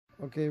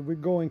Okay, we're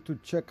going to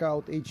check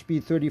out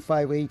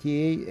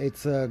HP3580A.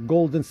 It's a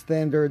golden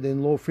standard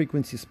in low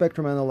frequency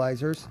spectrum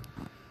analyzers.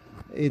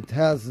 It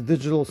has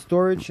digital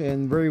storage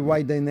and very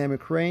wide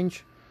dynamic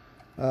range.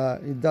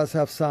 It does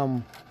have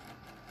some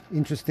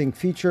interesting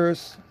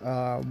features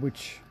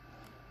which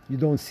you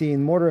don't see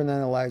in modern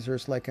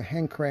analyzers, like a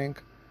hand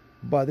crank,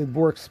 but it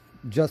works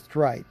just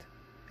right.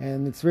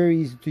 And it's very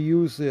easy to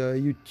use.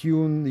 You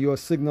tune your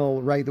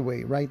signal right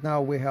away. Right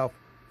now we have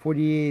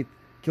 48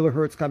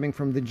 kilohertz coming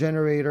from the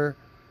generator,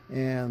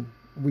 and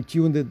we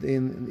tuned it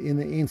in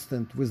an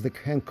instant with the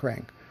hand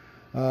crank.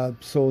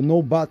 So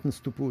no buttons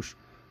to push.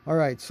 All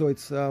right, so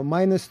it's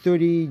minus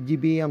 30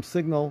 dBm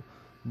signal,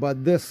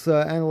 but this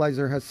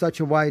analyzer has such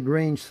a wide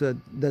range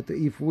that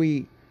if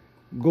we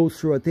go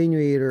through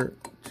attenuator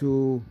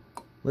to,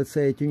 let's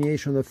say,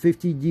 attenuation of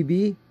 50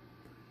 dB,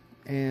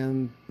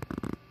 and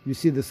you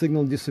see the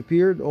signal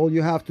disappeared, all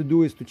you have to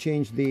do is to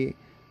change the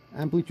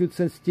amplitude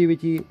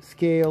sensitivity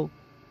scale,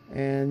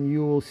 and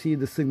you will see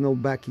the signal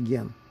back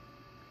again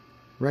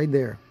right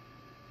there.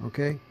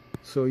 Okay,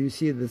 so you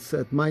see this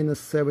at minus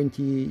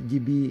 70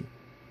 dB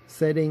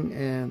setting,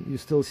 and you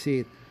still see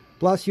it.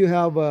 Plus you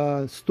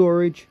have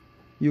storage.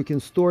 You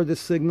can store the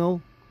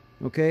signal,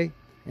 okay,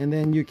 and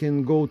then you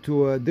can go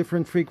to a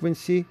different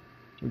frequency.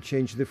 We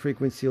change the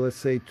frequency, let's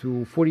say,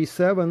 to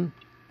 47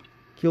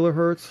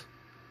 kilohertz,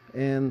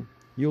 and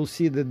you'll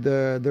see that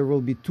there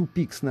will be two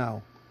peaks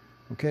now.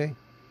 Okay,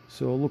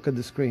 so look at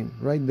the screen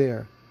right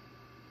there.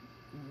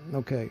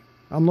 Okay,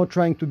 I'm not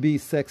trying to be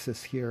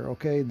sexist here,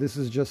 okay, this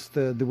is just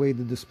the way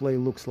the display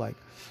looks like.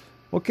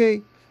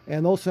 Okay,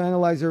 and also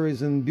analyzer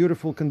is in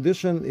beautiful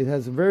condition. It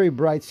has very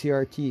bright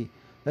CRT.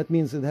 That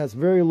means it has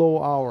very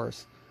low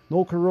hours,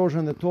 no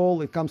corrosion at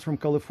all. It comes from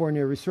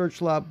California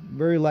Research Lab,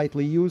 very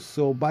lightly used,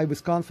 so buy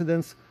with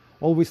confidence.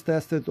 Always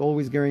tested,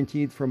 always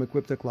guaranteed from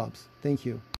Equiptech Labs. Thank you.